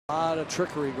A lot of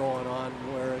trickery going on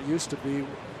where it used to be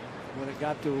when it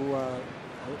got to a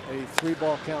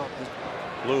 3-ball count.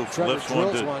 Plouffe lifts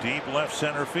one to deep left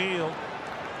center field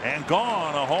and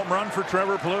gone. A home run for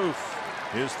Trevor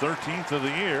Plouffe, his 13th of the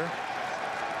year.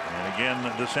 And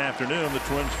again this afternoon, the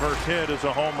Twins' first hit is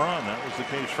a home run. That was the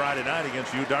case Friday night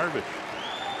against Yu Darvish.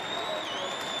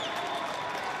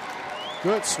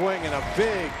 Good swing and a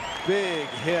big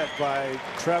hit by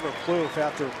Trevor Plouffe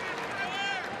after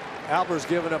Albert's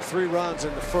given up 3 runs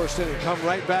in the first inning. Come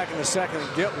right back in the second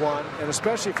and get one, and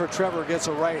especially for Trevor, gets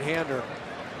a right-hander.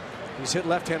 He's hit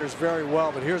left-handers very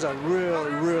well, but here's a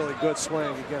really good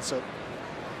swing against a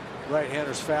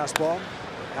right-hander's fastball.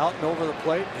 Out and over the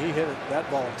plate. He hit that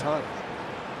ball a ton.